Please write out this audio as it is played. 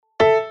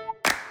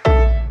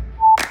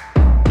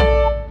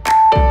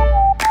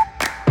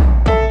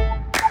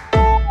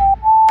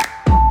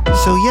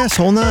So yes,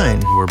 whole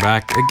 9. We're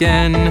back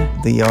again.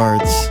 The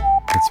yards.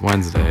 It's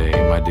Wednesday,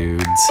 my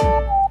dudes.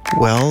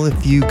 Well,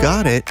 if you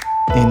got it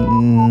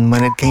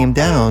when it came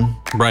down.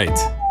 Right.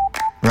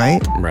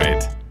 Right?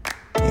 Right.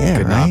 Yeah,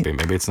 Could right? not be.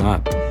 Maybe it's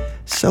not.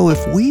 So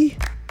if we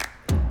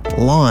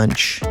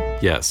launch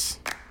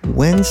Yes.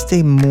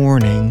 Wednesday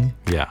morning,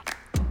 Yeah.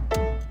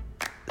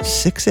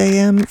 6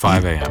 a.m.?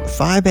 5 a.m.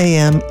 5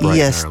 a.m. Bright and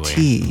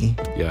EST.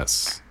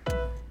 Yes.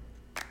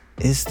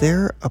 Is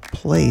there a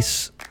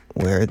place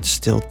where it's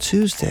still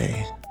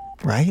Tuesday,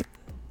 right?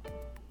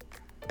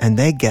 And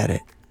they get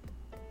it.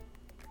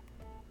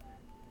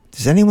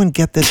 Does anyone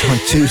get this on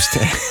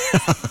Tuesday?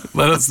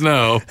 Let us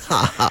know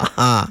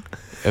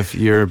if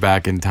you're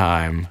back in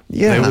time.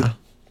 Yeah.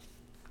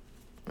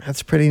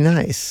 That's pretty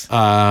nice.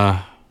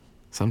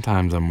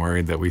 Sometimes I'm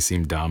worried that we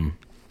seem dumb.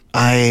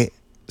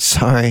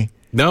 Sorry.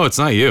 No, it's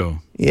not you.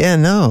 Yeah,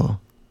 no.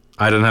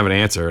 I didn't have an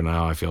answer, and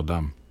now I feel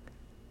dumb.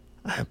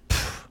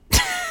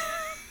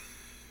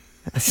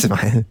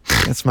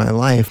 That's my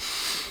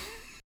life.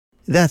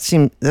 That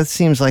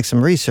seems like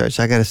some research.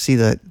 I got to see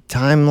the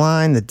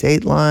timeline, the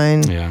date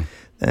line. Yeah.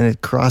 Then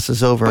it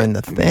crosses over in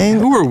the thing.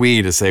 Who are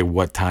we to say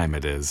what time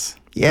it is?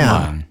 Yeah.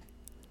 Come on.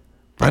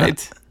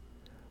 Right?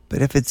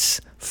 But if it's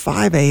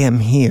 5 a.m.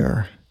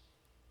 here,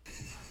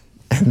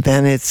 and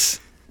then it's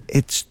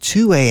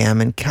 2 a.m.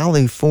 in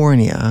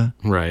California,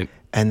 Right.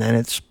 and then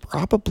it's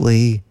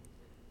probably,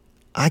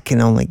 I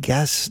can only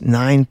guess,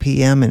 9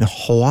 p.m. in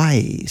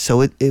Hawaii.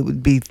 So it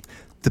would be,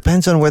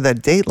 depends on where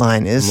that date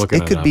line is.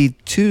 It could be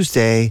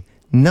Tuesday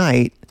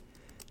night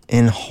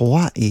in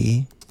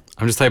Hawaii.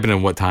 I'm just typing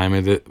in what time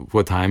is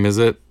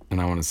it,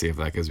 and I want to see if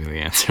that gives me the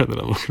answer that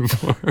I'm looking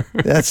for.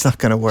 That's not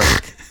going to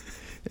work.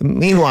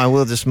 Meanwhile,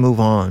 we'll just move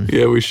on.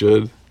 Yeah, we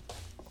should.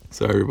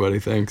 Sorry, everybody.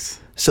 Thanks.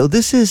 So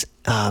this is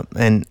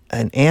an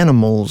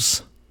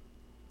animals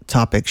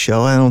topic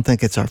show. I don't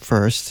think it's our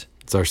first.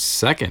 It's our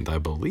second, I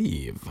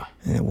believe.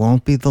 And it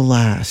won't be the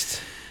last.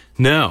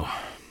 No,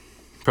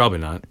 probably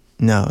not.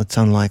 No, it's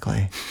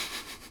unlikely.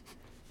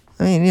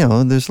 I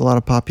mean, there's a lot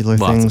of popular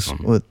things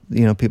with,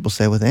 people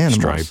say with animals.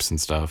 Stripes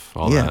and stuff,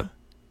 all that.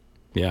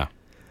 Yeah.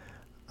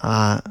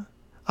 I'm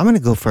going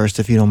to go first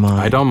if you don't mind.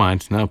 I don't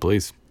mind. No,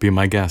 please. Be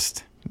my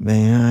guest.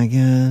 May I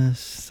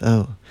guess?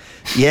 Oh,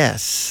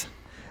 yes.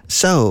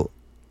 So,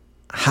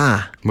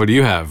 What do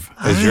you have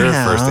as your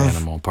first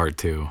animal, part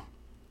 2?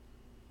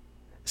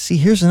 See,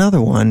 here's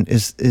another one.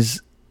 Is this,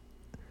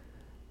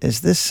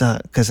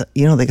 because,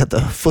 they got the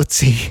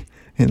footsie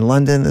in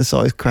London. This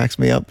always cracks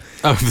me up.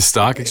 Oh, the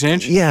stock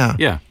exchange? Yeah.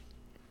 Yeah.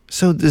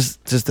 So does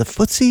the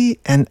footsie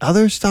and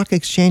other stock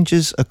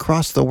exchanges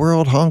across the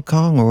world, Hong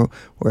Kong or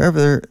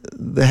wherever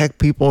the heck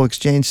people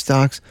exchange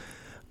stocks,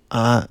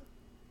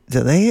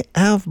 do they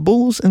have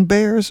bulls and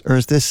bears, or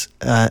is this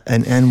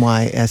an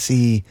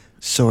NYSE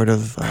sort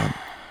of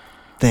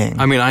thing?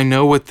 I mean, I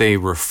know what they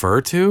refer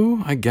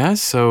to, I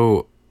guess.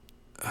 So,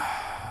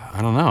 I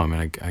don't know. I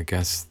mean, I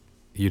guess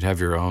you'd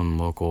have your own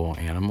local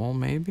animal,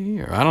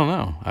 maybe? Or I don't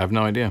know. I have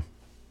no idea.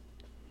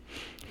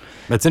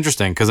 That's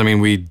interesting, because, I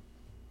mean, we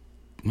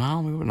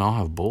wouldn't all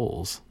have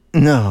bulls.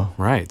 No.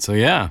 Right. So,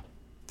 yeah,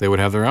 they would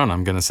have their own.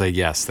 I'm going to say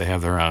yes, they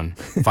have their own.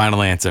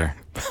 Final answer.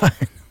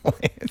 Final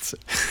answer.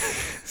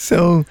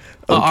 So,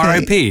 okay.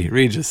 R.I.P.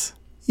 Regis.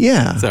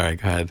 Yeah. Sorry,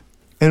 go ahead.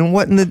 And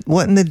what in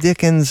the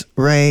Dickens,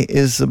 Ray,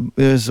 is a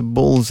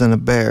bulls and a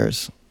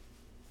bears?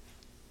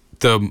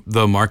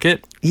 The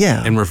market?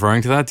 Yeah. In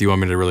referring to that, do you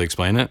want me to really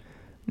explain it?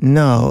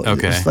 No.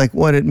 Okay. It's like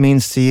what it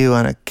means to you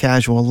on a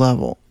casual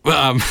level.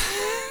 Well,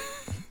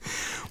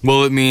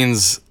 it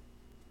means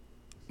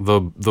the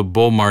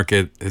bull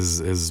market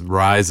is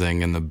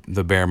rising and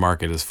the bear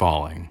market is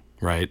falling,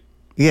 right?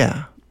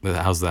 Yeah.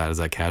 How's that? Is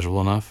that casual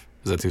enough?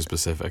 Is that too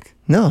specific?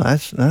 No,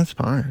 that's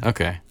fine.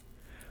 Okay.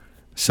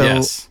 So,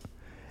 yes.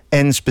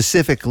 And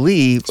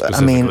specifically, I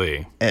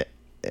mean,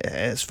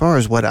 as far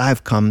as what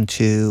I've come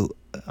to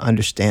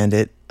understand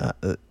it,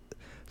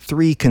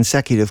 3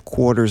 consecutive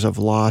quarters of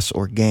loss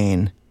or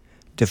gain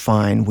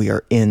define we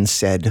are in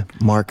said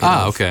market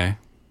okay.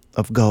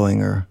 of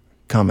going or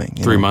coming.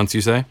 3 months,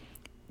 you say?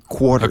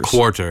 Quarters. A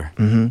quarter.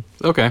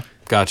 Mm-hmm. Okay,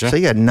 gotcha. So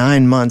you got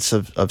 9 months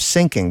of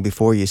sinking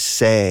before you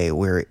say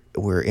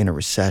we're in a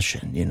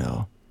recession,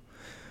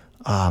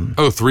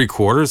 3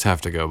 quarters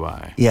have to go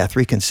by. Yeah,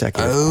 3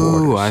 consecutive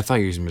quarters. Oh, I thought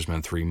you just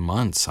meant 3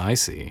 months. I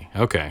see.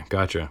 Okay,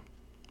 gotcha.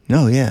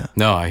 No, yeah.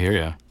 No, I hear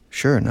you.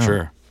 Sure, no.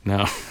 Sure,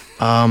 no.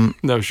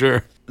 No,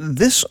 sure.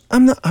 This,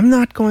 I'm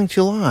not going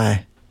to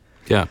lie.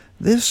 Yeah.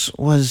 This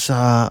was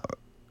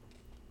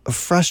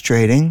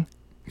frustrating.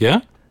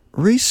 Yeah?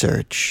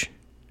 Research,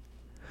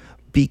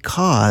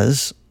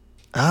 because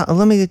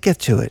let me get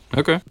to it.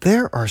 Okay.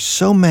 There are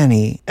so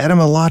many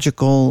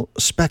etymological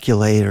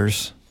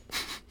speculators.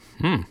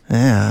 Yeah,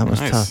 that was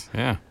Nice. tough.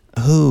 Yeah.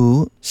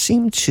 Who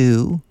seem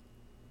to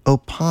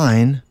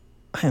opine.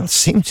 I don't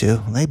seem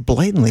to. They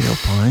blatantly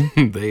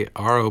opine They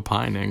are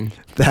opining.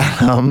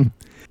 that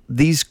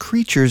these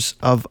creatures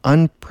of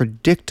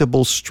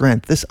unpredictable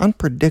strength, this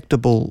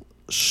unpredictable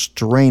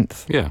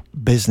strength Yeah.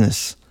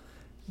 business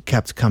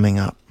kept coming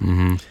up.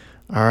 Mm-hmm.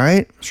 All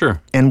right?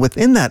 Sure. And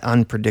within that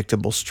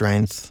unpredictable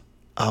strength,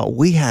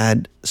 we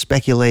had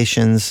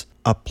speculations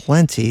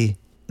aplenty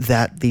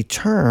that the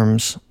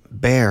terms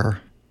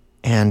bear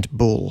and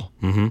bull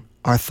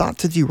are thought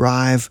to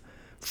derive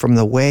from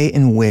the way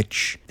in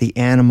which the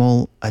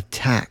animal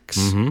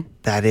attacks.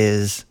 That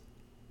is,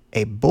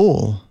 a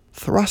bull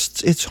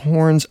thrusts its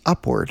horns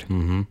upward,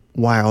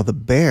 while the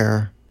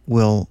bear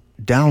will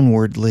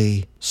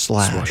downwardly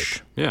slash.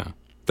 Swipe. Yeah.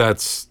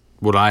 That's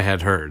what I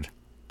had heard.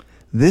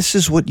 This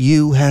is what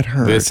you had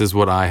heard. This is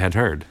what I had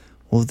heard.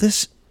 Well,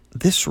 this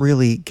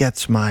really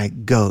gets my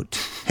goat.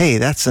 Hey,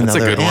 that's another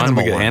That's a good one.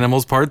 animal We got one.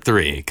 Animals Part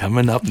 3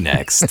 coming up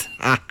next.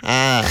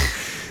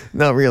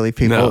 No, really,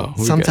 people. No,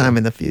 we sometime got it.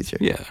 in the future.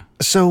 Yeah.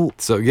 So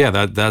So, yeah,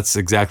 that's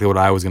exactly what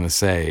I was going to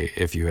say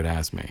if you had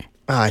asked me.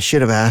 I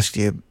should have asked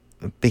you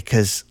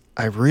because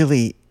I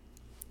really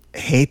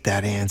hate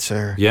that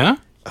answer. Yeah?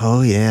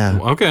 Oh, yeah.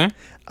 Okay.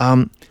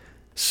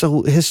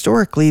 So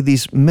historically,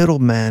 these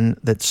middlemen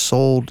that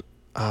sold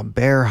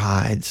bear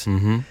hides,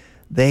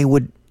 they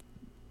would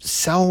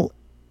sell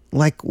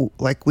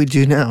like we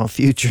do now,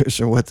 futures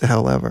or what the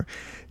hell ever.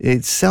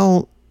 They'd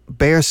sell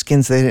bear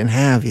skins they didn't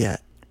have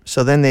yet.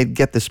 So then they'd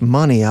get this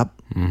money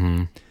up.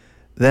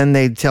 Then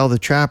they'd tell the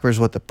trappers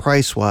what the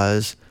price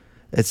was,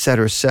 et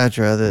cetera, et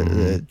cetera.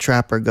 The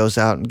trapper goes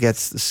out and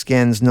gets the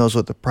skins, knows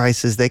what the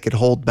price is. They could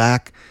hold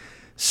back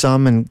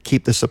some and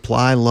keep the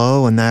supply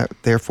low and that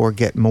therefore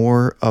get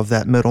more of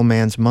that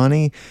middleman's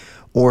money.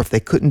 Or if they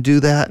couldn't do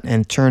that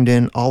and turned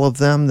in all of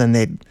them, then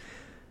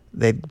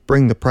they'd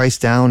bring the price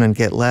down and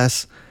get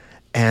less.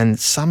 And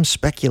some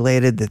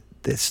speculated that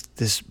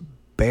this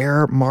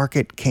bear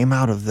market came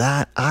out of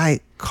that.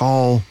 I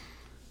call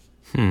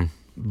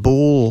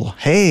bull.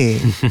 Hey,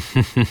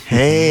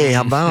 hey,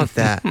 how about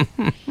that?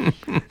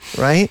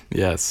 Right?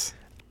 Yes.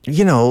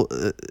 You know,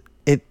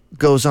 it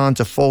goes on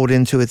to fold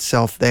into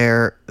itself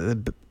there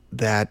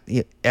that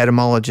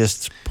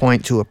etymologists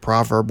point to a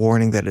proverb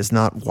warning that it's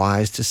not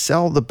wise to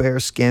sell the bear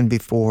skin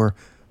before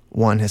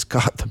one has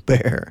caught the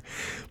bear.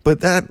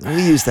 But that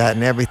we use that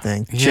in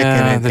everything. Chicken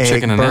and the egg,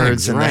 chicken and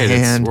birds eggs, in right. the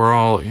hand, We're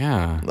all,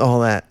 yeah. all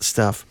that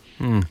stuff.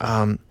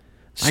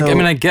 So, I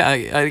mean, I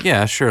get,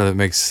 yeah, sure, that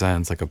makes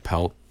sense. Like a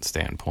pelt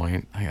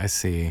standpoint, I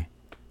see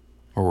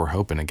where we're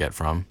hoping to get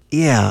from.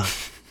 yeah.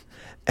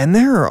 And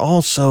there are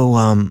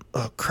also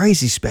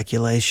crazy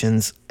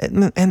speculations,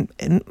 and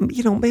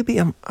you know, maybe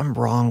I'm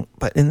wrong,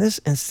 but in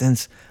this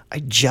instance, I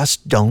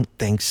just don't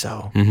think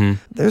so.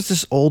 There's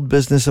this old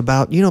business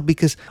about,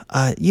 because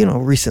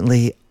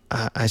recently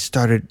I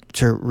started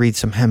to read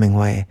some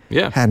Hemingway.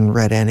 Yeah. Hadn't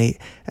read any.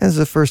 And it was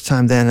the first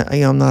time then.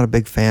 I'm not a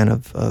big fan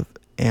of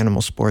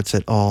animal sports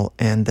at all.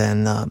 And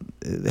then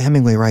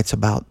Hemingway writes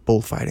about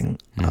bullfighting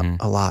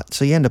a lot,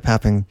 so you end up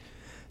having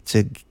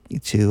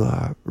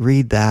to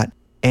read that.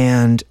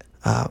 And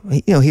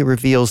he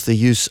reveals the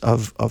use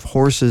of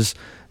horses.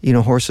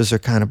 Horses are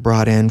kind of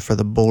brought in for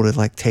the bull to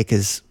like take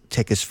his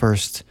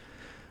first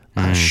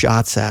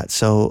shots at.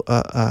 So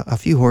a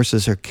few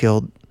horses are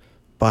killed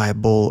by a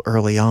bull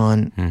early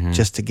on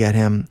just to get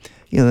him.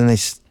 Then they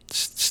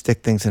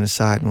stick things in his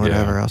side and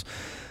whatever else.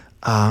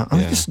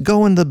 Just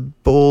go in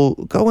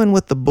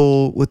with the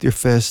bull with your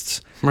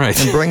fists, right?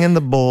 And bring in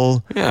the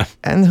bull,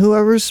 and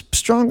whoever's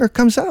stronger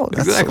comes out.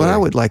 That's what I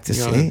would like to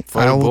see.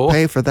 I will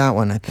pay for that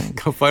one, I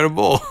think. Go fight a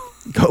bull.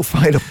 Go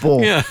fight a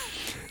bull. Yeah.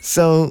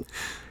 So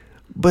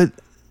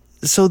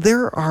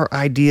there are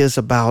ideas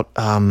about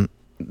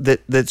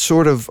that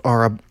sort of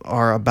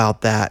are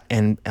about that,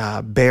 and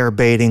bear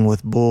baiting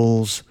with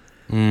bulls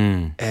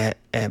that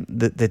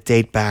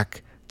date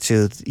back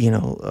to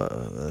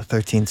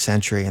 13th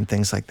century and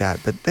things like that.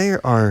 But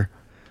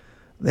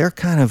they're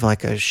kind of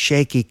like a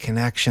shaky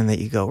connection that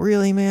you go,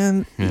 really,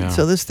 man? Yeah.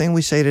 So this thing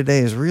we say today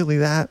is really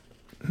that?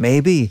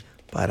 Maybe,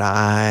 but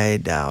I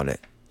doubt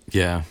it.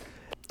 Yeah.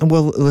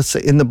 Well, let's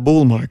say in the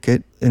bull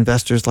market,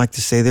 investors like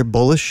to say they're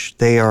bullish,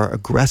 they are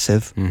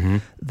aggressive,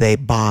 they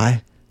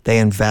buy, they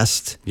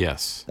invest,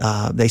 Yes.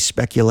 they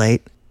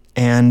speculate,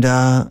 and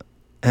a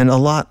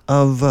lot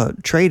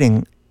of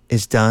trading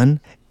is done.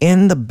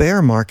 In the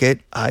bear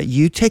market,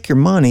 you take your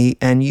money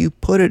and you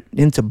put it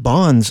into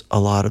bonds a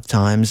lot of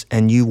times,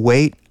 and you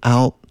wait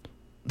out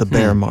the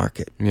bear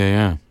market.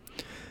 Yeah.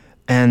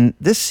 And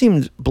this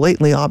seemed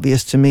blatantly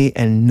obvious to me,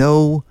 and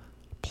no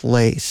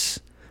place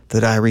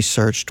that I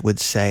researched would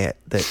say it,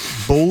 that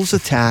bulls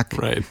attack,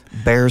 Right.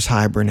 bears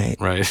hibernate.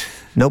 Right.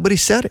 Nobody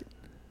said it,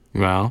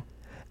 Well.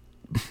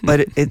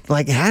 but it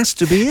like has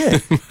to be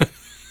it.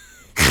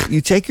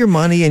 You take your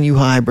money and you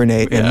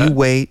hibernate and you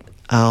wait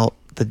out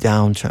the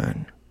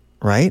downturn,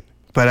 right?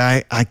 But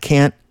I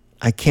can't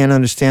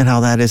understand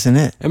how that isn't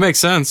it. It makes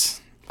sense.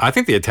 I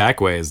think the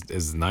attack way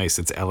is nice.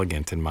 It's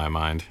elegant in my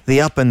mind.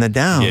 The up and the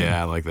down. Yeah,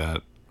 I like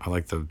that. I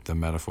like the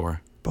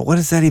metaphor. But what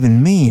does that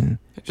even mean?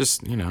 It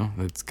just,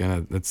 it's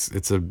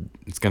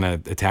gonna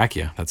attack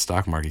you. That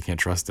stock market, you can't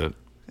trust it.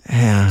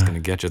 Yeah. It's gonna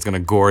get you. It's gonna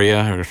gore you,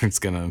 or it's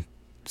gonna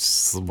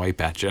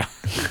swipe at you.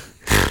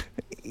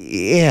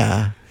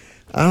 Yeah.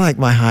 I like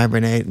my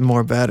hibernate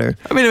more better.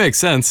 I mean, it makes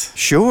sense.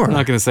 Sure. I'm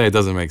not gonna say it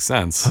doesn't make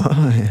sense.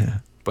 Oh, yeah.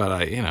 But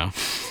I.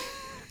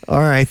 All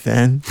right,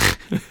 then.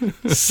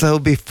 So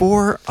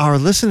before our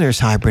listeners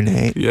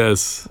hibernate,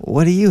 Yes.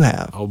 what do you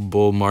have? I'll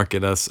bull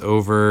market us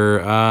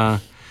over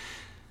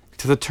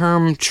to the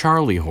term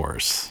Charlie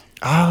horse.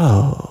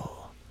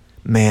 Oh,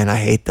 man, I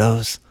hate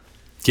those.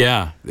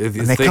 Yeah. And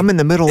they come in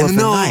the middle of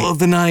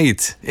the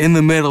night. In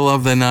the middle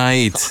of the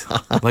night.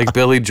 Like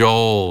Billy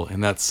Joel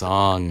in that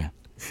song.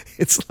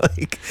 It's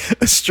like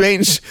a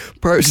strange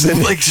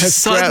person. Like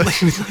suddenly,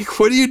 like,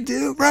 what do you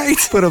do? Right.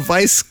 Put a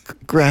vice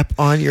grip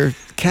on your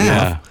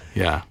calf.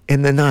 Yeah.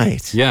 In the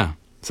night. Yeah.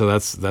 So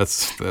that's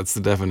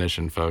the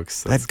definition,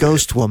 folks. That's that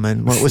ghost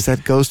woman. What was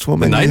that ghost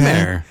woman? The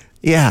nightmare.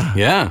 Yeah.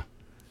 Yeah.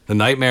 The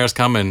nightmare's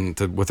coming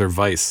with her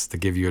vice to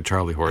give you a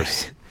Charlie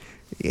horse.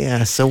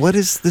 Yeah. So what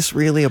is this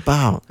really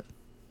about?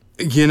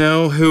 You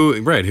know who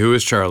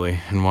is Charlie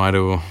and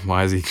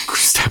why is he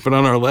stepping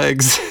on our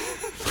legs?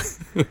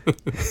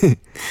 We'd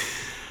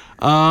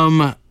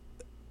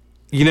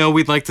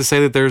like to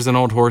say that there's an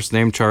old horse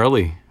named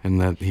Charlie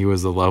and that he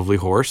was a lovely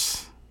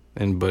horse,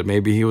 but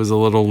maybe he was a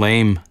little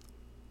lame,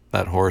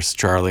 that horse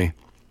Charlie.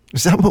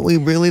 Is that what we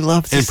really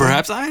love to say? And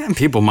perhaps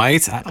people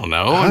might, I don't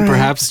know. All and right.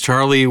 Perhaps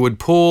Charlie would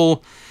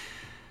pull.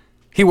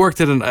 He worked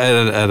at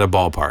a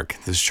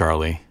ballpark. This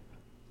Charlie,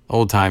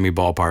 old-timey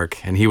ballpark,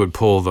 and he would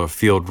pull the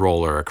field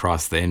roller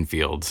across the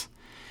infield.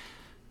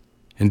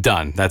 And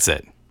done. That's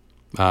it.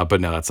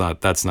 But no,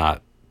 that's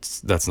not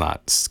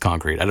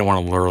concrete. I don't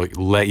want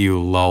to let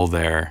you lull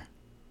there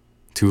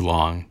too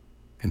long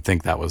and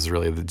think that was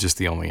really just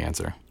the only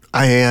answer.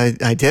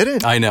 I did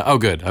it. I know. Oh,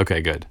 good.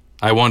 Okay, good.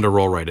 I wanted to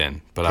roll right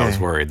in, but I was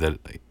worried that,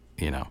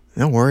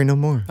 Don't worry no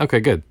more.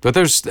 Okay, good. But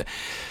there's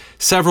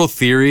several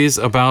theories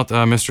about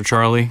Mr.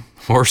 Charlie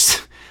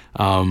horse.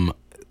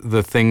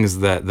 The things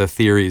that the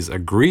theories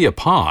agree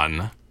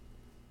upon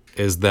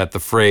is that the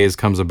phrase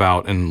comes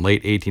about in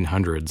late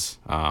 1800s,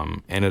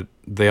 and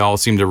they all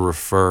seem to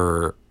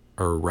refer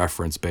or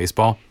reference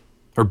baseball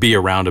or be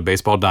around a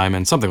baseball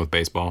diamond, something with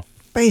baseball.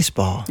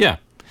 Baseball.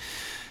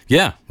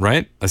 Yeah,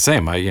 right? The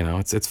same.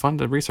 It's fun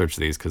to research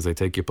these because they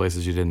take you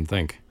places you didn't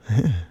think.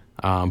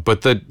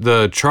 But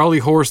the Charlie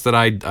horse that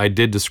I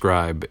did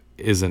describe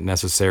isn't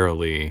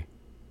necessarily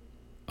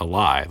a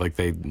lie. Like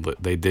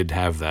they did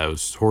have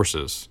those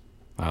horses.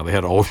 The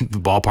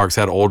ballparks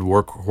had old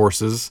work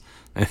horses,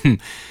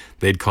 and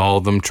they'd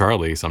call them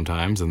Charlie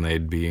sometimes, and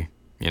they'd be,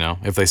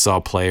 if they saw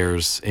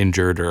players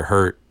injured or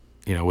hurt,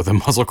 with a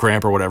muscle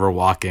cramp or whatever,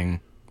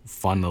 walking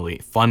funnily.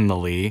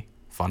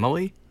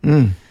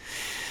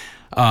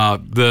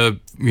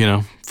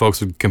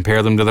 Folks would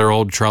compare them to their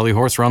old Charlie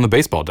horse around the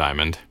baseball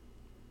diamond.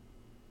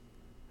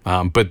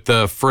 But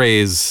the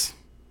phrase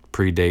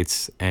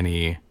predates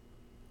any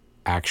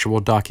actual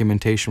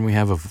documentation we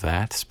have of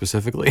that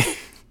specifically.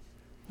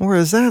 Where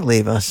does that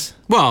leave us?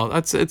 Well,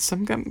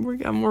 we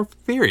got more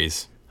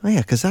theories. Oh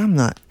yeah, because I'm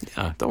not.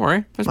 Yeah, don't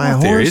worry. There's My more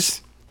horse?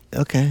 theories.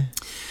 Okay.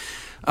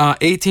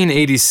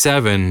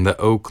 1887, the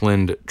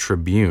Oakland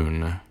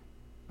Tribune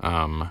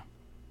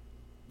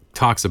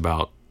talks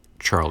about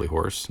Charlie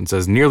horse and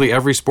says nearly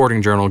every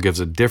sporting journal gives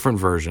a different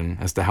version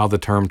as to how the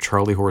term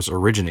Charlie horse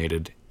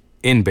originated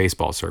in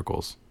baseball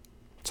circles.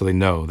 So they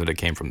know that it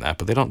came from that,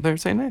 but they're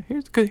saying, hey,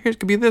 here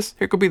could be this,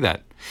 here could be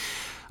that.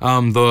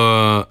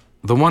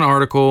 The one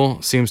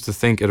article seems to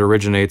think it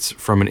originates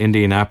from an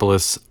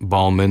Indianapolis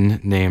ballman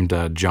named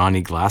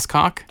Johnny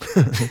Glasscock.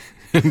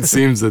 It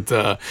seems that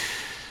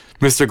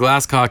Mr.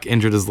 Glasscock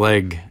injured his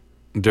leg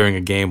during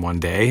a game one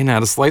day and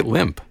had a slight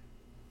limp.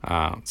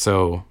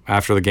 So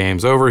after the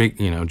game's over,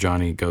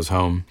 Johnny goes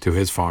home to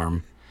his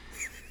farm,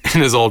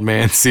 and his old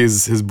man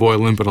sees his boy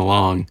limping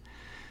along,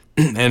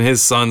 and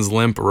his son's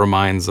limp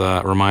reminds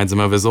him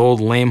of his old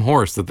lame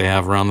horse that they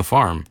have around the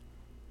farm.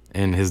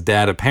 And his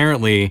dad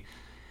apparently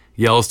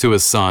yells to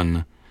his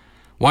son,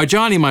 "Why,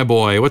 Johnny, my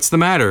boy, what's the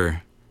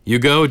matter? You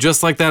go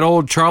just like that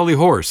old Charlie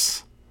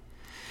horse."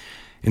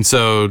 And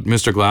so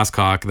Mr.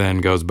 Glasscock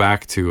then goes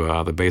back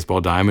to the baseball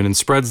diamond and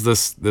spreads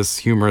this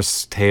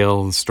humorous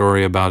tale and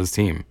story about his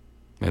team.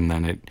 And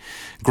then it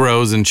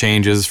grows and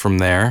changes from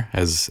there,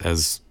 as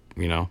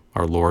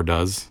our lore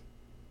does.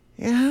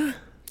 Yeah.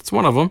 It's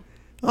one of them.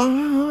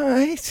 All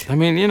right. I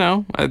mean,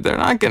 they're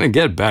not going to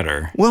get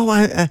better. Well,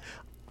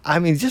 I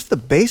mean, just the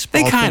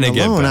baseball They kind of thing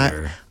get alone,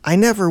 better. I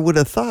never would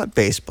have thought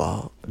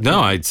baseball.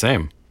 No,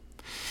 same.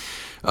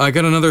 I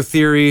got another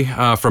theory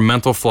from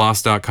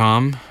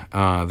mentalfloss.com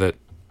that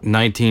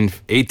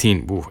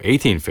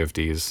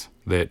 1850s,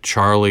 that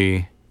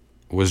Charlie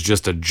was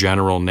just a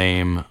general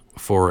name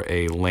for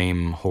a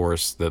lame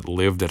horse that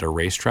lived at a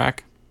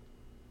racetrack.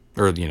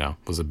 Or,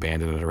 was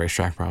abandoned at a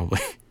racetrack probably.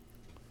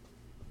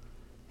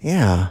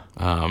 Yeah.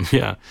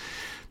 Yeah.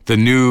 The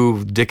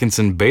new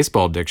Dickinson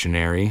Baseball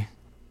Dictionary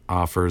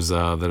offers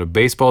that a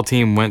baseball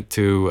team went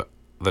to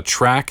the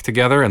track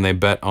together and they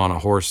bet on a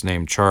horse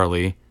named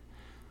Charlie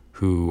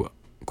who,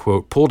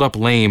 quote, pulled up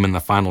lame in the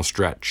final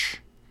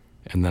stretch.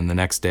 And then the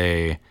next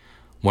day,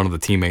 one of the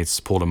teammates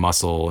pulled a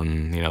muscle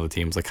and, the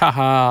team's like,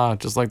 haha,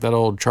 just like that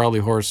old Charlie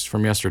horse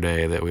from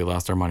yesterday that we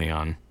lost our money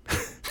on.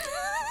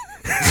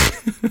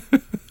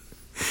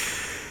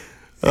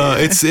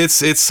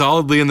 It's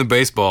solidly in the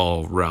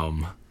baseball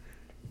realm.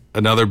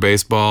 Another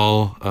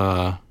baseball.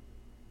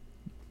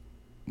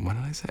 What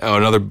did I say? Oh,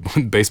 another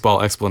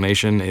baseball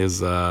explanation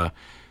is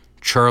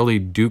Charlie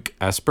Duke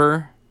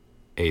Esper,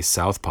 a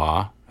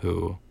southpaw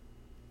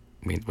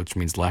which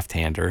means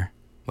left-hander,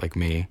 like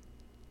me,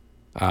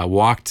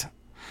 walked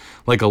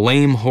like a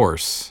lame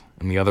horse,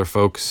 and the other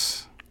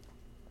folks.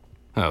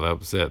 Oh, that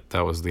was it.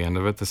 That was the end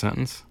of it. The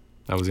sentence.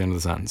 That was the end of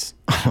the sentence.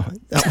 Oh,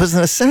 that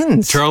wasn't a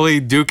sentence. Charlie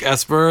Duke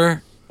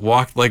Esper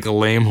walked like a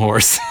lame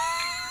horse.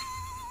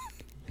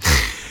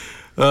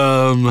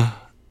 And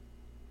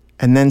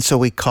then so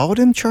we called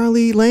him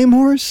Charlie Lame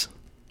Horse?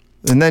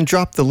 And then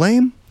dropped the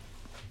lame?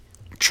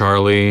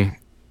 Charlie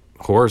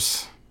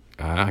Horse,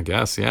 I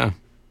guess, yeah.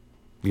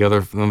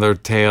 Another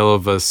tale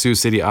of a Sioux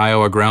City,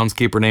 Iowa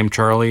groundskeeper named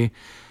Charlie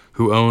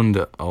who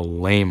owned a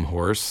lame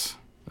horse.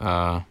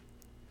 That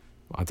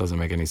doesn't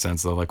make any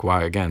sense, though. Like,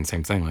 why? Again,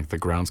 same thing. Like, the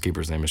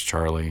groundskeeper's name is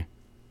Charlie,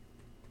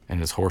 and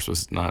his horse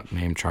was not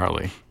named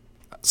Charlie.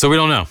 So we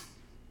don't know.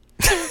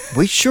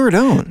 We sure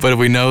don't. But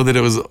we know that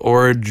it was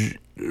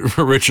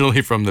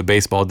originally from the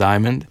baseball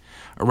diamond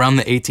around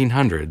the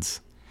 1800s.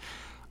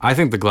 I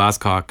think the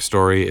Glasscock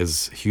story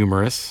is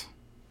humorous.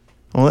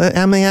 Well,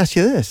 let me ask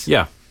you this.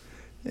 Yeah.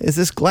 Is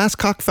this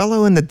Glasscock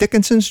fellow in the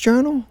Dickinson's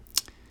Journal?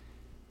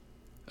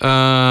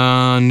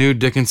 New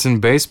Dickinson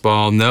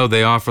Baseball. No,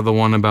 they offer the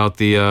one about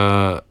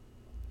the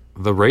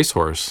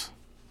racehorse.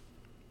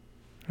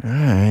 All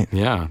right.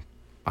 Yeah.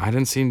 I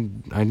didn't see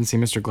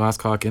Mr.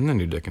 Glasscock in the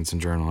New Dickinson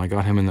Journal. I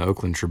got him in the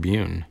Oakland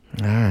Tribune.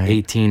 All right.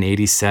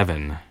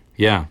 1887.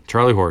 Yeah,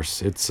 Charlie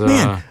Horse. It's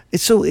Man,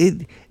 it's so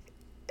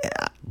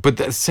but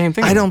the same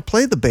thing. I don't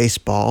play the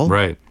baseball.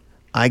 Right.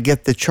 I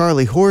get the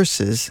Charlie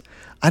Horses.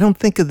 I don't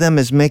think of them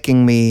as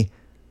making me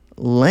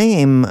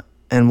lame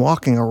and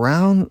walking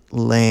around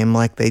lame,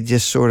 like they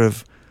just sort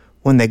of,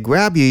 when they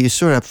grab you, you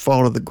sort of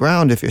fall to the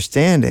ground if you're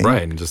standing.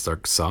 Right, and just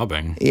start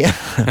sobbing. Yeah.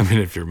 I mean,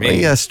 if you're me. Well,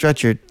 you gotta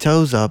stretch your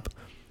toes up.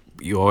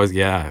 You always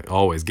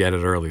get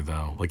it early,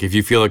 though. Like, if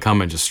you feel it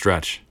coming, just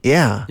stretch.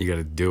 Yeah. You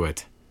gotta do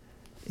it.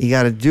 You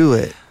gotta do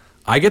it.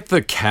 I get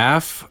the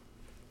calf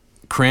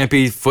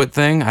crampy foot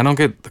thing. I don't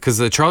get, because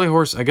the Charlie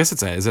Horse, I guess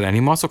is it any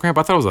muscle cramp?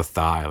 I thought it was a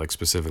thigh, like,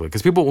 specifically.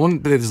 Because people,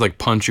 wouldn't they just, like,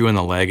 punch you in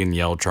the leg and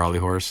yell Charlie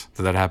Horse?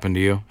 Did that happen to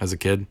you as a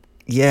kid?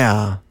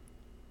 Yeah.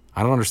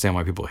 I don't understand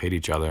why people hate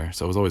each other.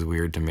 So it was always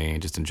weird to me,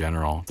 just in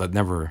general. That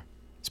never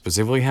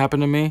specifically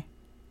happened to me,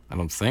 I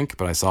don't think,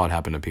 but I saw it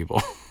happen to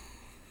people.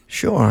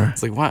 Sure.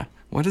 It's like, what?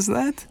 What is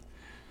that?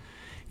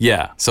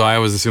 Yeah, so I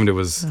always assumed it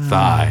was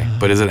thigh,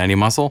 but is it any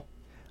muscle?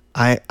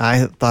 I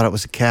thought it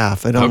was a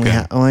calf.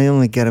 I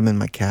only get them in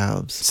my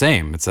calves.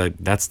 Same. It's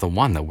that's the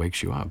one that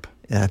wakes you up.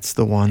 That's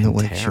the one that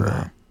wakes you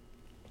up.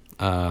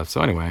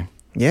 So anyway.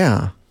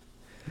 Yeah.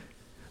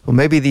 Well,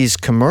 maybe these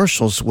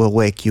commercials will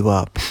wake you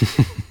up.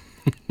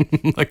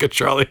 Like a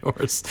Charlie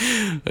Horse,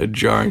 a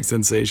jarring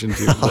sensation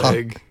to your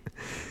leg.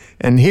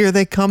 And here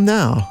they come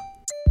now.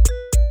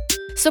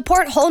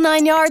 Support Whole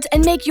 9 Yards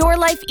and make your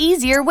life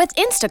easier with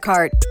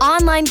Instacart.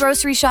 Online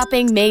grocery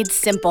shopping made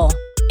simple.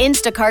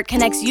 Instacart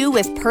connects you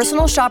with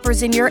personal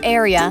shoppers in your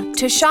area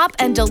to shop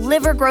and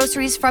deliver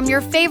groceries from your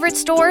favorite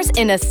stores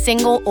in a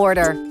single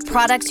order.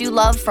 Products you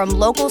love from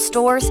local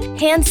stores,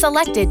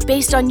 hand-selected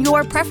based on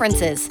your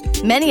preferences.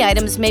 Many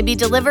items may be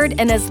delivered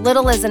in as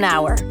little as an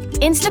hour.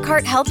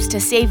 Instacart helps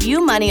to save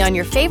you money on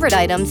your favorite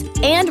items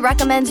and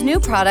recommends new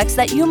products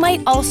that you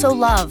might also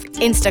love.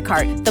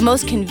 Instacart, the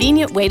most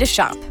convenient way to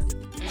shop.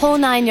 Whole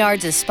 9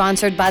 Yards is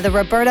sponsored by the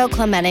Roberto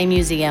Clemente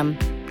Museum.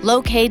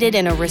 Located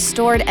in a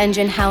restored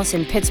engine house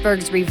in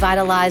Pittsburgh's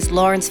revitalized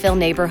Lawrenceville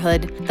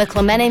neighborhood, the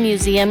Clemente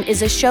Museum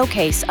is a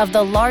showcase of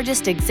the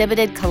largest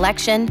exhibited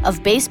collection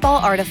of baseball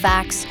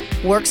artifacts,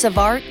 works of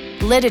art,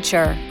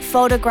 literature,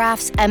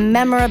 photographs, and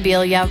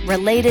memorabilia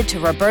related to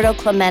Roberto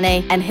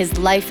Clemente and his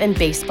life in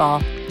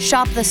baseball.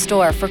 Shop the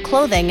store for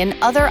clothing and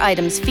other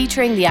items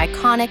featuring the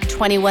iconic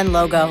 21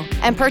 logo,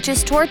 and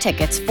purchase tour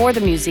tickets for the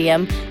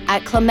museum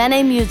at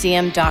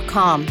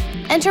clementemuseum.com.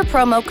 Enter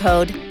promo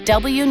code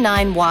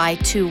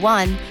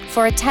W9Y21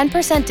 for a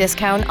 10%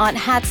 discount on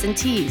hats and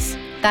tees.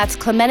 That's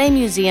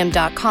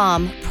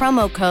clementemuseum.com,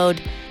 promo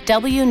code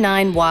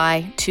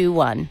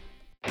W9Y21.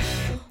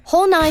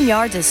 Whole 9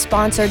 Yards is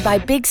sponsored by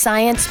Big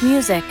Science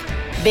Music.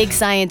 Big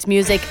Science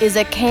Music is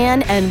a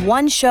Cannes and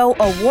one-show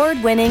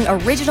award-winning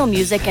original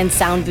music and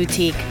sound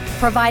boutique,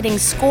 providing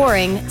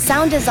scoring,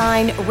 sound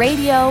design,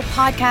 radio,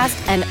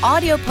 podcast, and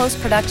audio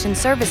post-production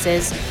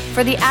services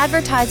for the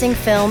advertising,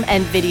 film,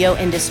 and video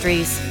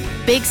industries.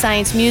 Big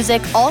Science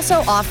Music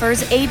also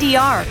offers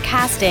ADR,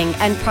 casting,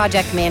 and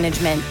project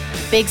management.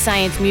 Big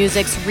Science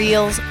Music's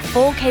reels,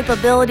 full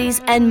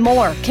capabilities, and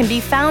more can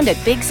be found at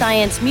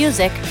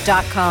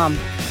bigsciencemusic.com.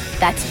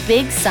 That's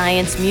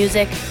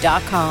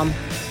bigsciencemusic.com.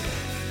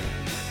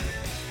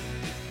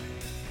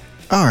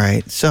 All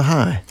right, so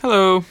hi.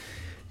 Hello.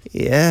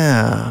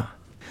 Yeah.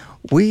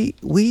 We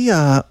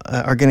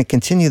are going to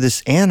continue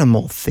this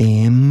animal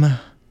theme.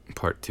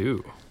 Part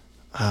 2.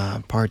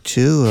 Part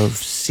 2 of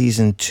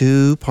Season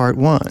 2, Part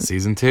 1.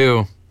 Season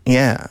 2.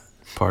 Yeah.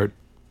 Part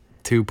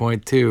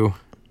 2.2.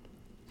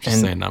 Just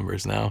And- saying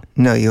numbers now.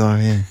 No, you are.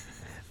 Yeah.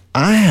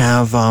 I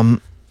have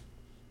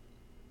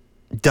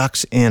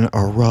ducks in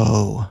a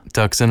row.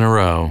 Ducks in a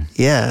row.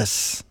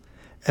 Yes.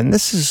 And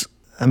this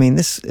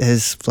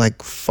has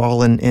like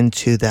fallen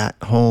into that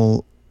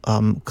whole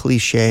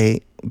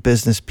cliche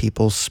business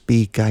people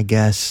speak, I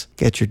guess.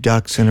 Get your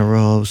ducks in a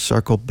row,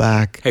 circle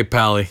back. Hey,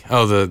 Pally.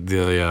 Oh,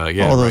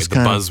 yeah, All those the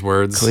kind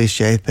buzzwords. of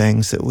cliche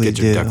things that we Get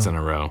do. your ducks in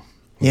a row.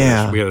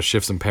 Yeah. We got to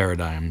shift some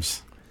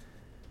paradigms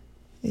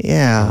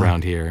Yeah.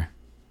 around here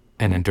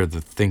and enter the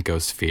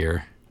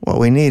thinkosphere. What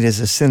we need is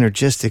a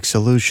synergistic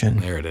solution.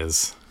 There it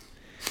is.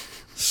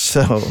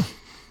 So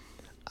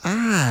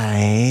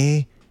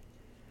I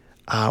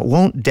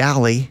won't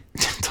dally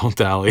Don't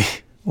dally.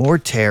 or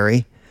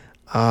tarry.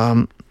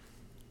 And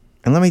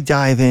let me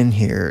dive in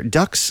here.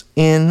 Ducks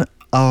in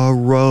a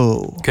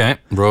row. Okay,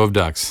 row of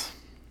ducks.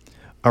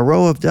 A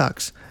row of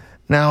ducks.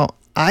 Now,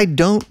 I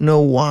don't know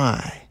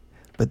why,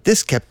 but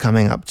this kept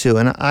coming up too.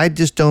 And I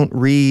just don't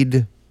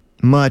read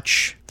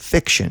much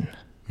fiction.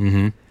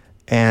 Mm-hmm.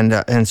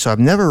 And so I've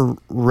never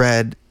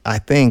read, I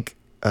think,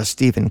 a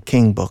Stephen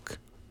King book.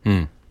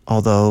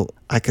 Although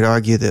I could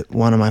argue that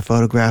one of my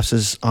photographs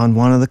is on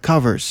one of the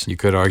covers. You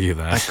could argue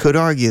that. I could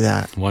argue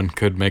that. One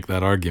could make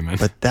that argument.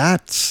 But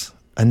that's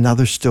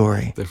another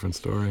story. Different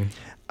story.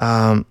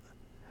 But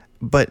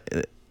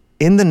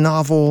in the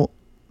novel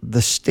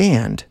The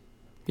Stand,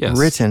 Yes.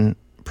 written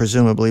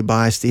presumably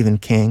by Stephen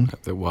King,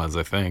 It was,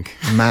 I think.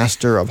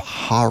 master of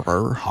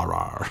horror,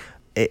 Horror.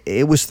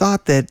 it was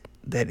thought that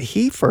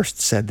he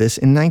first said this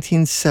in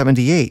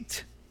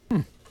 1978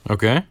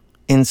 Okay.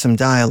 in some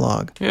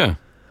dialogue. Yeah.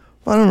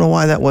 Well, I don't know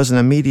why that wasn't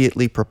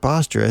immediately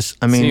preposterous.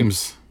 I mean,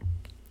 Seems.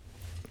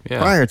 Yeah.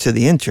 prior to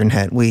the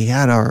internet, we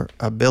had our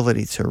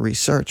ability to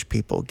research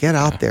people. Get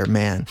out there,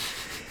 man.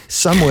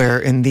 Somewhere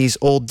in these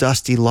old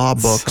dusty law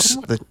books,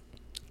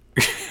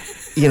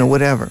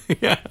 whatever.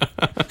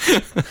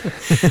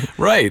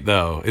 Right,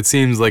 though. It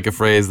seems like a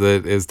phrase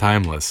that is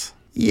timeless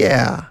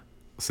Yeah.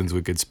 since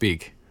we could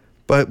speak.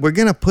 But we're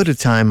going to put a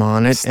time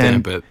on it.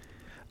 Stamp it.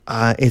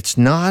 It's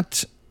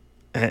not,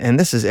 and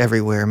this is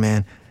everywhere,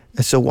 man.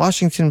 So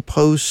Washington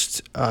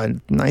Post,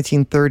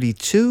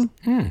 1932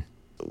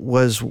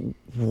 was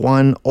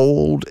one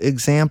old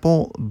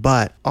example,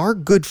 but our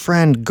good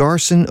friend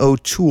Garson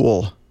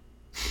O'Toole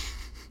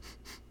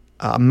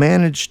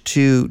managed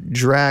to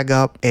drag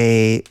up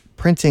a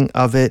printing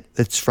of it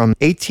that's from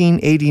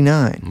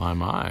 1889.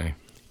 My.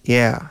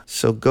 Yeah,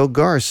 so go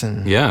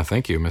Garson. Yeah,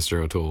 thank you,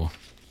 Mr. O'Toole.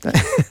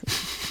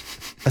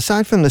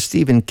 Aside from the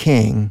Stephen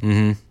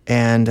King,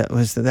 and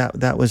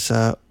that was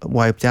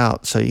wiped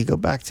out. So you go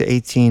back to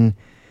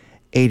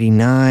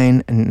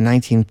 1889 and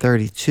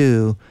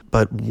 1932,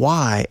 but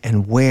why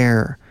and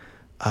where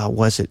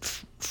was it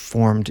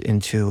formed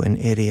into an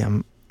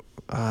idiom?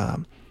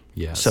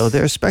 Yes. So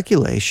there's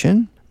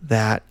speculation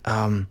that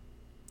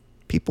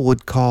people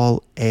would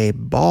call a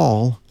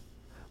ball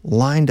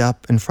lined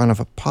up in front of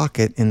a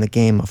pocket in the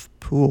game of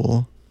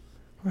pool,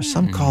 or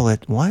some call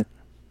it what?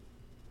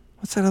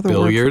 What's that other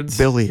Billiards?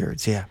 word?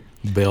 Billiards, yeah.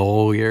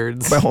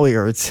 Billiards.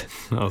 Billiards.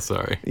 Oh,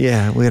 sorry.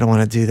 Yeah, we don't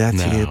want to do that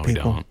No, to you we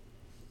people. don't.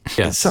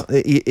 Yes. So,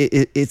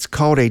 it's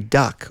called a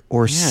duck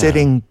or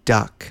sitting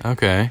duck.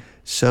 Okay.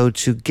 So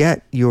to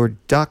get your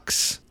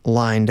ducks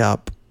lined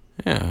up,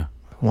 Yeah.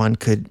 one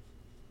could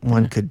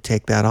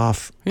take that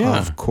off Yeah.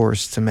 of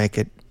course to make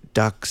it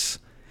ducks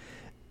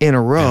in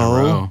a row.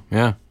 In a row.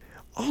 Yeah.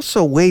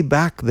 Also way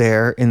back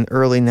there in the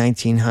early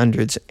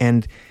 1900s,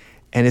 and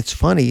it's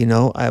funny,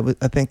 I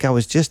think I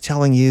was just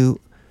telling you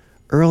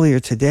earlier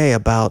today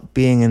about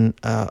being in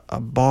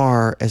a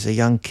bar as a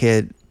young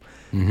kid,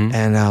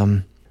 and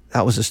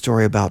that was a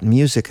story about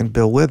music and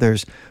Bill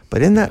Withers.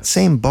 But in that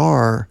same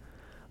bar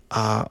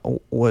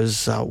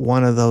was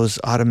one of those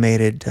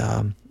automated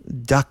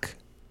duck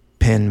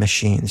pin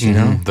machines, you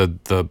know?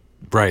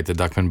 The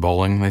duckpin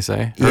bowling, they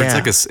say. Or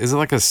Yeah. is it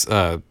like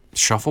a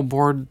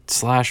shuffleboard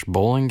 /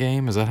 bowling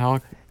game? Is that how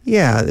it?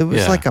 Yeah, it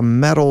was Yeah. like a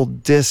metal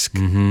disc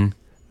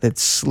that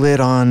slid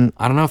on.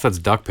 I don't know if that's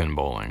duckpin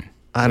bowling.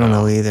 I don't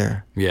know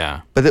either.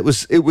 Yeah. But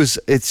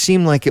it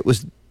seemed like it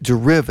was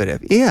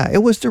derivative. Yeah,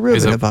 it was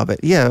derivative of it.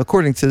 Yeah,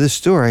 according to this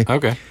story.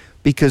 Okay.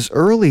 Because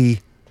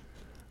early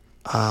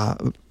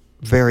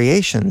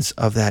variations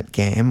of that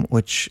game,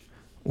 which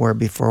were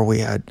before we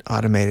had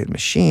automated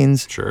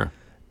machines, Sure.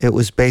 it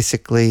was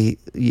basically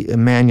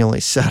manually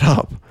set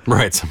up.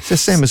 Right. It's the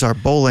same as our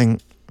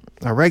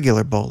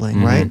regular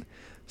bowling, right?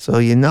 So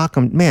you knock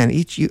them, man,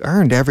 you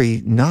earned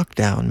every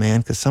knockdown, man,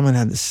 because someone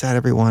had to set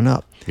everyone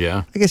up.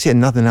 Yeah. I guess you had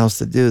nothing else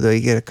to do, though.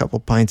 You get a couple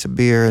pints of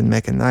beer and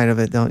make a night of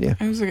it, don't you?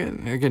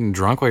 You're getting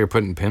drunk while you're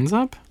putting pins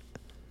up?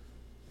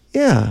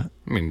 Yeah,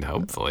 I mean,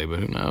 hopefully, but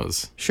who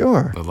knows?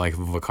 sure. The life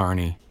of a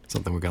carny.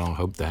 Something we can all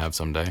hope to have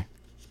someday.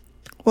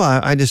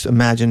 Well, I just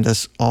imagined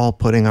us all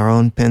putting our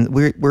own pins.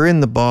 We're in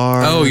the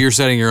bar. Oh, you're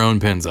setting your own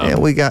pins up.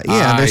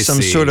 Yeah, there's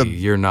some see. sort of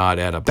You're not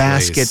at a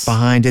basket place.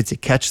 behind it to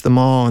catch them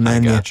all, and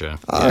then gotcha.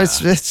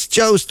 it's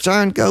Joe's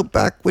turn. Go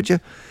back, would you?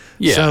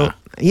 Yeah. So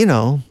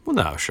Well,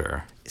 no,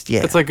 sure.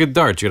 Yeah. It's like a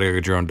dart. You gotta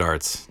get your own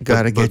darts.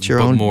 Got to get your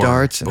own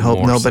darts and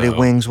hope nobody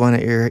wings one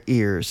of your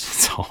ears.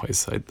 It's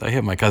always. I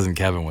hit my cousin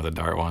Kevin with a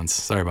dart once.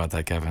 Sorry about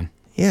that, Kevin.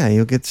 Yeah,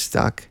 you'll get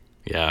stuck.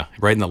 Yeah,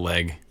 right in the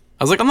leg.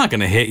 I was like, I'm not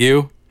gonna hit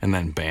you, and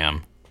then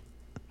bam,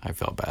 I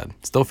felt bad.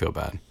 Still feel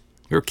bad.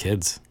 We were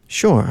kids.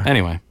 Sure.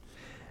 Anyway.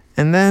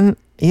 And then,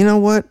 you know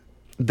what?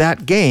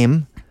 That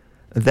game,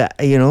 there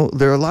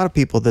are a lot of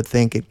people that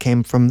think it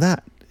came from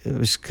that. It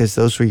was because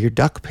those were your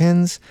duck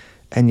pins,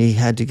 and you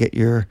had to get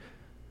your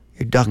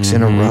ducks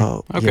in a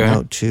row,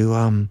 Okay.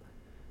 to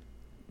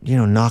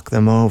knock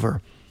them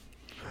over.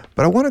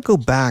 But I want to go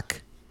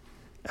back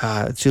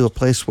to a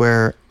place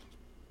where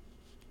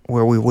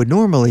we would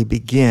normally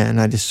begin.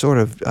 I just sort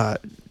of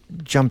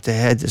jumped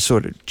ahead to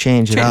sort of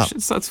change it up.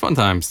 That's fun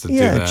times to do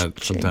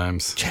that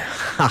sometimes.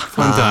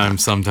 Fun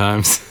times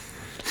sometimes.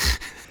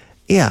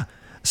 Yeah.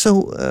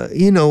 So,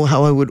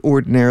 how I would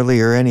ordinarily,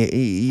 or any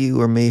you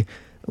or me,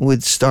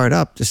 would start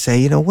up to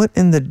say, what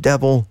in the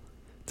devil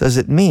does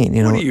it mean?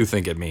 What do you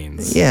think it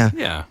means? Yeah.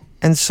 Yeah.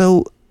 And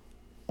so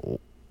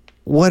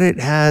what it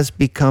has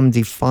become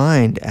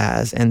defined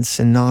as and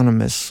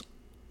synonymous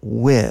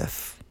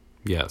with,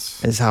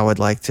 Yes. is how I'd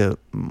like to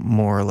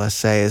more or less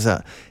say, is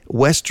a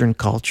Western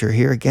culture.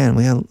 Here again,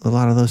 we have a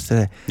lot of those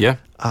today. Yeah.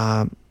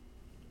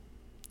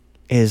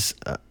 Is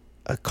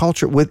a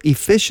culture with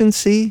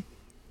efficiency,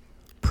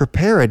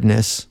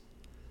 preparedness,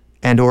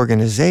 and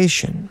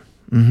organization.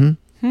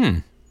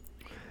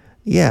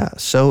 Yeah,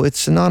 so it's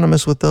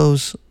synonymous with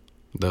those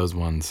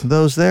ones.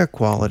 those their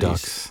qualities.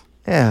 Ducks.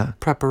 Yeah.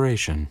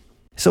 Preparation.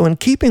 So in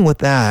keeping with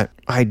that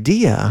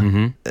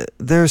idea,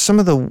 there are some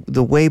of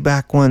the way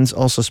back ones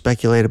also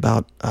speculate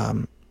about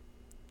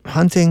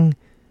hunting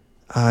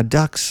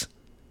ducks,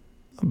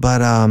 but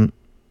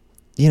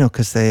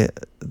because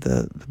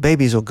the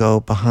babies will go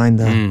behind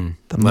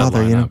the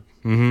mother,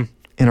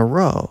 in a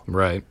row.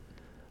 Right.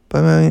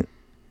 But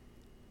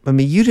I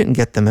mean, you didn't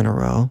get them in a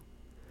row,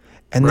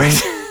 and Right.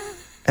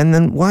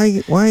 then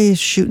why are you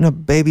shooting a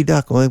baby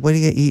duck? Well, what do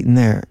you get eating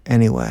there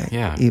anyway?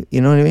 Yeah.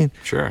 You know what I mean?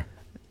 Sure.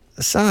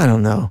 So I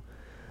don't know,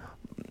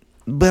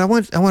 but I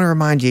want to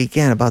remind you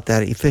again about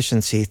that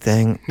efficiency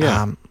thing,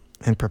 Yeah.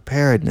 and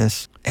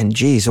preparedness, and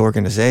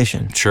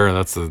organization, Sure.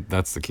 That's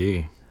the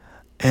key.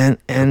 and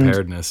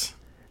Preparedness.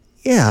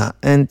 yeah,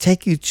 and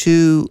take you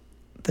to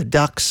the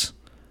ducks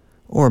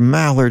or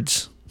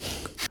mallards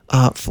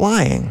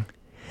flying,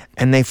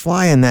 and they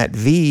fly in that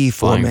V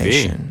Flying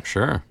formation. V.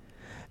 Sure.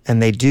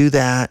 And they do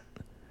that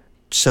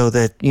so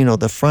that,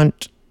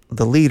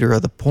 the leader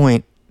of the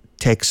point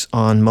takes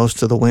on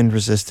most of the wind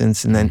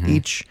resistance, and then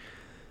each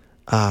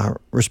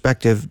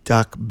respective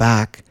duck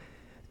back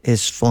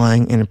is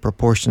flying in a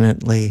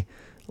proportionately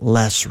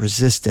less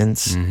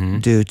resistance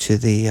due to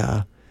the,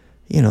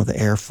 the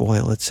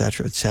airfoil, et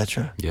cetera, et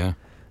cetera. Yeah.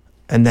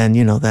 And then,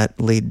 that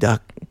lead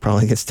duck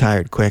probably gets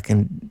tired quick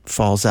and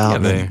falls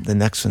out. Yeah, and the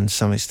next one,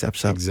 somebody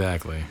steps up.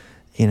 Exactly.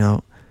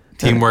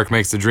 Teamwork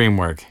makes the dream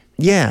work.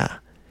 Yeah.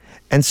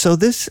 And so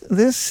this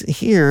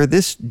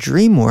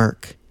dream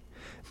work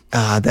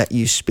that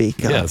you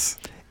speak of Yes.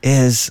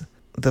 is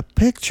the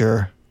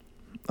picture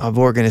of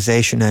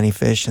organization and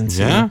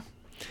efficiency. Yeah.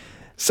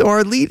 So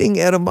our leading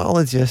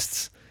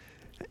etymologists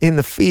in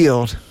the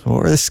field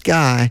or the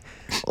sky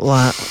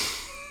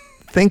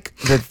think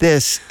that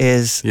this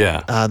is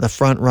the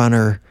front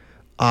runner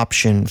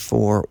option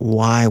for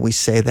why we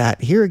say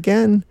that. Here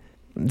again,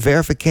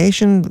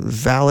 verification,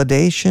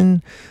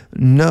 validation,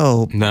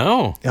 no.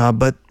 No.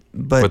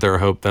 But there are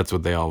hope that's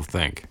what they all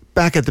think.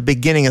 back at the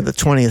beginning of the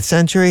 20th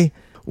century,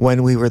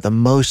 when we were the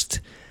most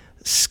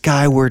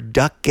skyward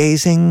duck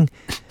gazing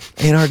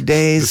in our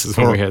days. This is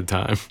when we had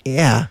time.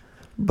 Yeah,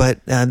 but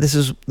this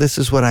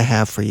is what I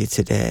have for you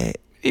today.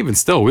 Even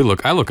still,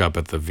 I look up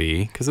at the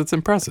V because it's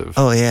impressive.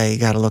 Oh yeah, you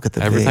got to look at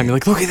the Every V. time you're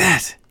like, look at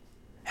that.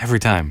 Every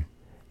time.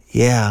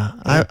 Yeah,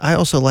 I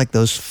also like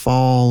those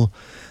fall,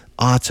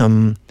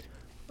 autumn,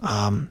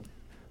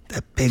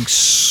 that big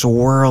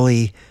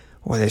swirly,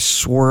 where they're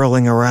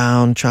swirling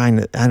around trying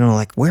to, I don't know,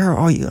 like, where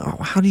are you?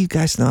 How do you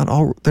guys not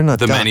all, they're not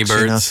The ducks, many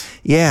birds.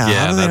 Yeah, Yeah,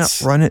 how do they not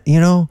that's- run it,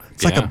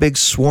 It's like Yeah. a big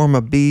swarm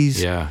of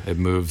bees. Yeah, it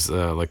moves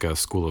like a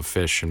school of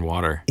fish in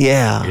water.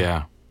 Yeah.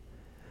 Yeah.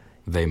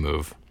 They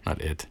move, not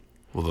it.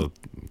 Well, the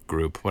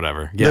group,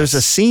 whatever. Yes. There's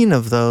a scene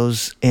of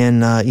those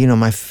in,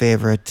 my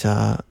favorite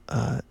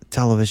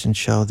television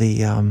show,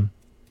 the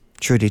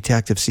True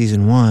Detective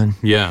Season 1.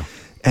 Yeah.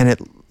 And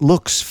it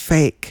looks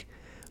fake,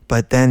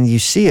 but then you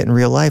see it in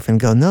real life and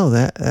go, no,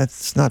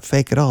 that's not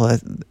fake at all.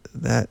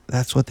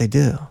 That's what they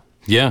do.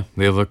 Yeah,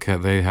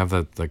 they have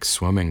that like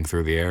swimming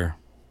through the air,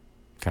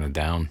 kind of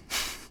down.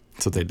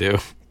 That's what they do.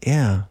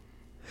 Yeah.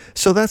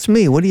 So that's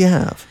me. What do you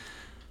have?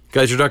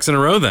 Got your ducks in a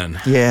row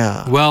then.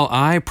 Yeah. Well,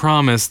 I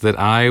promise that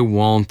I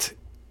won't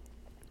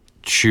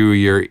chew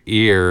your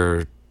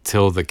ear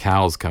till the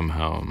cows come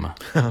home.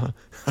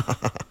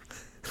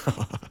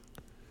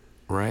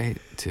 Right?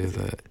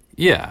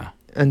 Yeah.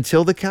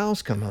 Until the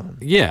cows come home.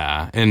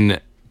 Yeah. And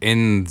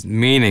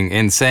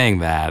in saying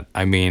that,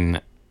 I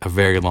mean a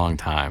very long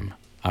time.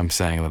 I'm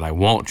saying that I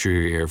won't chew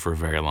your ear for a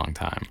very long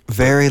time.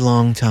 Very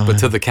long time. But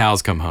till the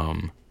cows come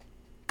home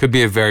could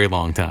be a very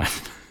long time.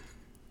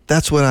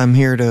 That's what I'm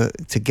here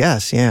to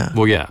guess, yeah.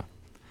 Well, yeah.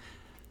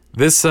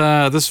 This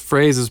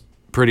phrase is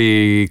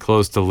pretty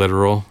close to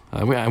literal.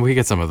 We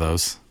get some of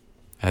those,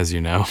 as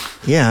you know.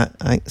 Yeah,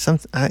 I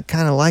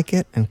kind of like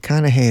it and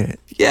kind of hate it.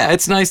 Yeah,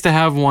 it's nice to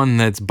have one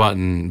that's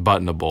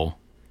buttonable.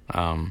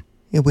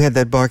 Yeah, we had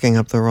that barking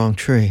up the wrong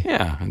tree.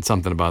 Yeah, and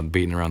something about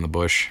beating around the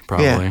bush,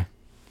 probably. Yeah.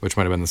 Which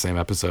might have been the same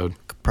episode.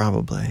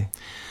 Probably.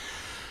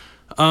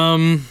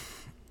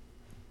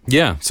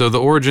 Yeah, so the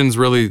origins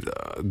really,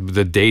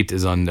 the date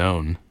is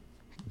unknown.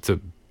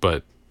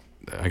 But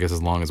I guess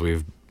as long as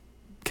we've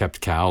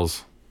kept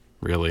cows,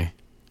 really,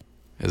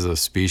 as a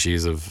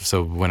species of,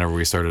 so whenever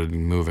we started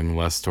moving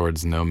less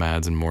towards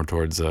nomads and more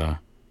towards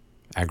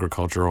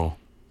agricultural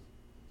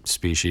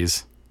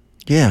species.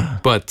 Yeah.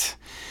 But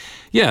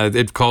yeah,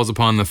 it calls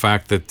upon the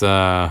fact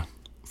that,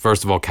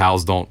 first of all,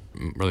 cows don't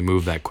really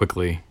move that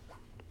quickly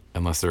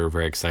unless they're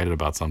very excited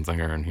about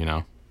something or,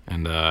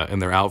 and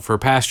they're out for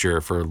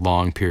pasture for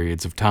long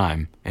periods of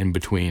time in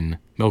between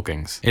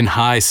milkings. In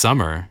high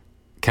summer,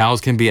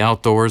 cows can be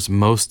outdoors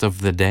most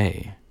of the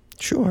day.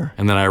 Sure.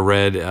 And then I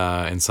read,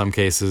 in some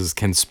cases,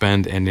 can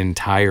spend an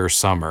entire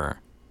summer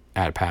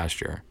at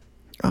pasture.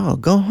 Oh,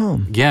 go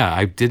home. Yeah,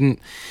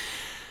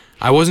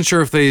 I wasn't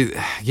sure if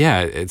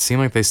it seemed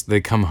like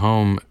they come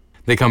home,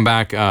 they come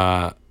back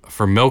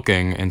for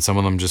milking, and some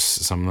of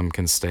them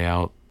can stay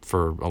out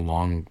for a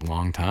long,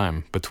 long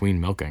time between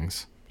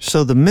milkings.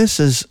 So the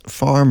Mrs.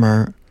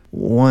 Farmer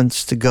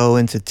wants to go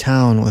into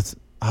town with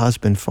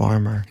husband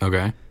farmer.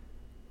 Okay.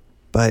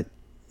 But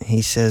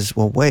he says,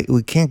 well, wait,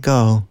 we can't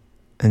go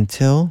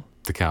until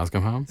the cows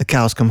come home? The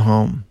cows come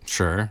home.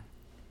 Sure.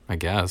 I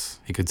guess.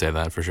 He could say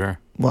that for sure.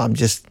 Well, I'm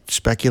just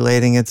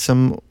speculating at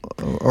some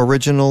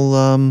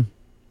original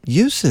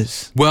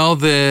uses. Well,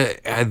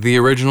 the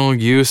original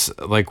use,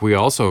 like we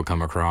also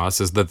come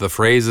across, is that the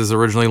phrase is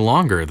originally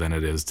longer than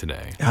it is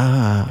today.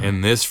 Ah.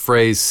 And this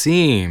phrase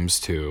seems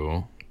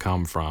to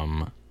come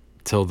from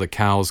till the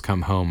cows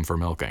come home for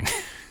milking.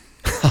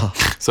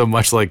 So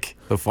much like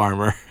the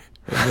farmer,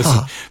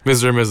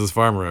 Mr. and Mrs.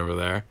 Farmer over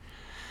there.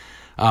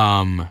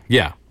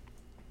 Yeah.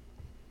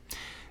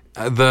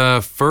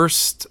 The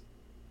first,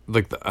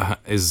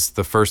 is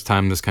the first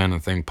time this kind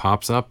of thing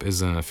pops up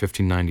is in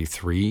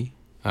 1593.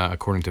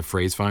 According to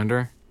Phrase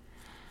Finder.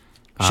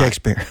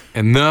 Shakespeare.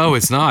 And no,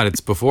 it's not.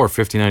 It's before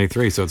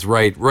 1593, so it's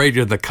right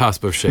at the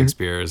cusp of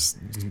Shakespeare's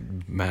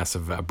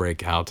massive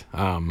breakout.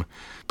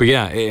 But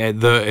yeah,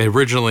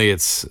 originally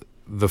it's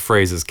the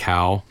phrase is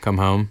cow come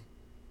home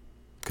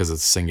because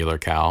it's singular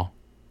cow.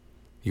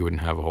 You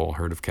wouldn't have a whole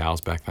herd of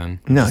cows back then.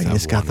 No, you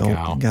just got the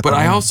cow. But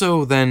I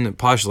also then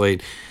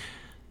postulate,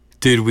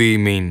 did we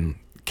mean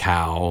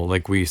cow?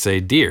 Like we say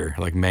deer,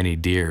 like many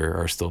deer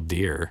are still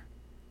deer.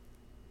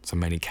 So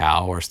many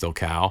cow are still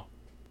cow.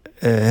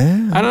 I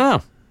don't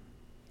know.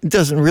 It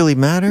doesn't really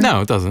matter.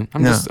 No, it doesn't.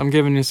 I'm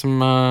giving you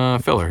some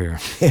filler here.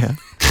 Yeah.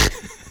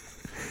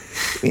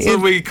 So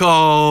we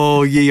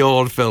call ye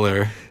old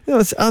filler.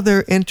 It's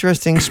other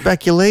interesting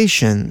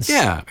speculations.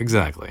 Yeah,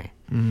 exactly.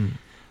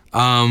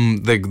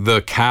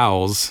 The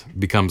cows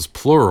becomes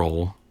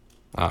plural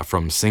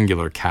from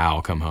singular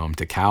cow come home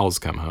to cows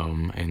come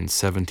home in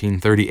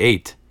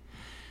 1738.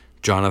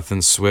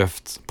 Jonathan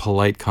Swift's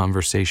Polite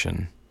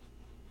Conversation.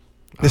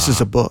 This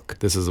is a book.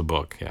 This is a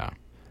book, yeah.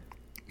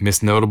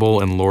 Miss Notable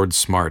and Lord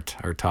Smart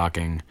are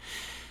talking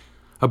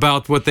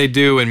about what they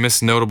do, and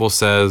Miss Notable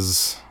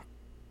says,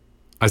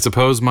 I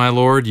suppose, my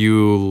lord,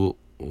 you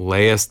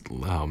layest...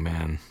 Oh,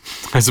 man.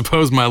 I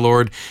suppose, my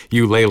lord,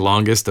 you lay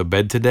longest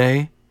abed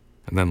today?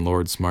 And then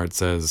Lord Smart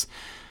says,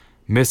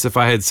 Miss, if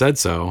I had said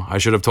so, I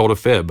should have told a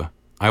fib.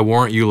 I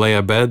warrant you lay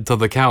abed till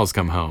the cows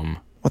come home.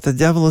 What the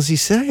devil is he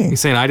saying? He's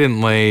saying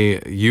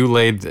you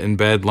laid in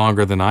bed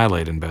longer than I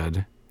laid in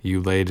bed. You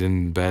laid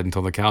in bed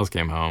until the cows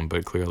came home,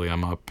 but clearly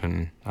I'm up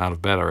and out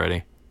of bed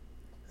already.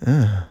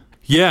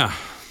 Yeah.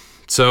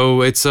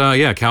 So it's,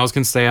 cows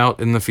can stay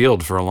out in the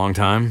field for a long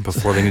time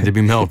before they need to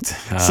be milked.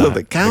 So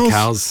the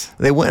cows,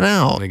 they went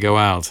out. They go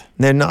out.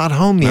 They're not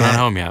home yet. They're not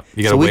home yet.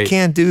 You gotta wait. We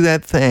can't do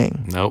that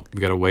thing. Nope. We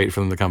got to wait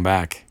for them to come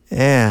back.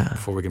 Yeah.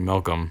 Before we can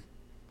milk them.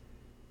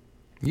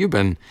 You've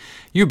been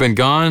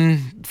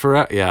gone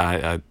for,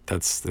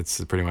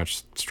 it's pretty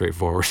much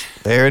straightforward.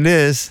 There it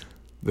is.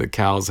 The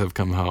cows have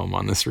come home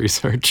on this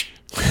research.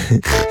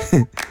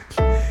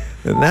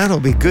 That'll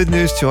be good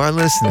news to our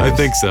listeners. I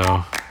think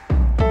so.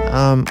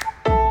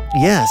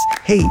 Yes.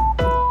 Hey,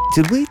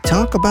 did we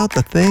talk about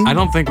the thing? I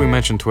don't think we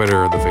mentioned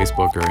Twitter or the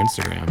Facebook or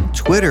Instagram.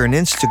 Twitter and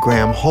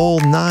Instagram, whole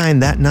 9.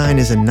 That 9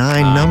 is a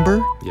 9 number.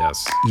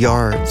 Yes.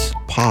 Yards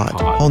pod.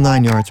 Whole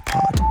 9 yards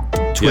pod.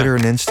 Twitter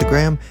and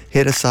Instagram,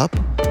 hit us up.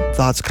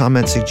 Thoughts,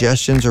 comments,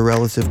 suggestions, or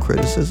relative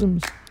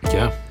criticisms.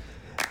 Yeah.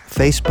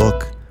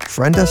 Facebook,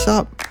 friend us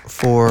up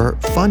for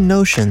fun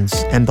notions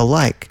and the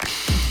like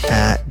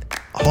at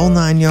Whole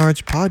 9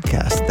 Yards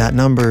Podcast. That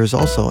number is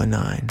also a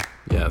 9.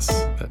 Yes.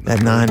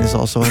 That 9 is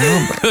also a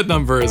number. That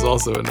number is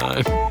also a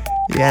 9.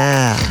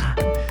 Yeah.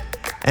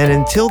 And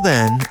until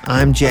then,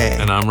 I'm Jay.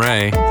 And I'm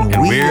Ray.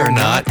 And We we're are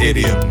not not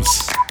idioms.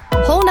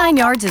 Whole 9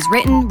 Yards is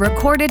written,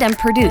 recorded, and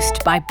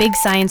produced by Big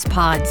Science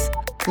Pods.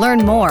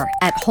 Learn more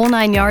at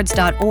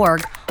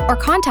whole9yards.org or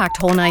contact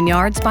Whole 9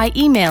 Yards by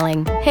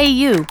emailing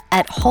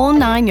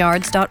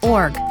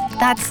heyu@whole9yards.org.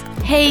 That's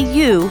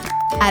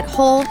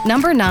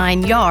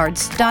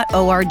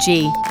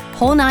heyu@whole9yards.org.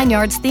 Whole 9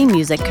 Yards theme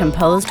music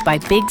composed by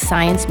Big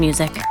Science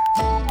Music.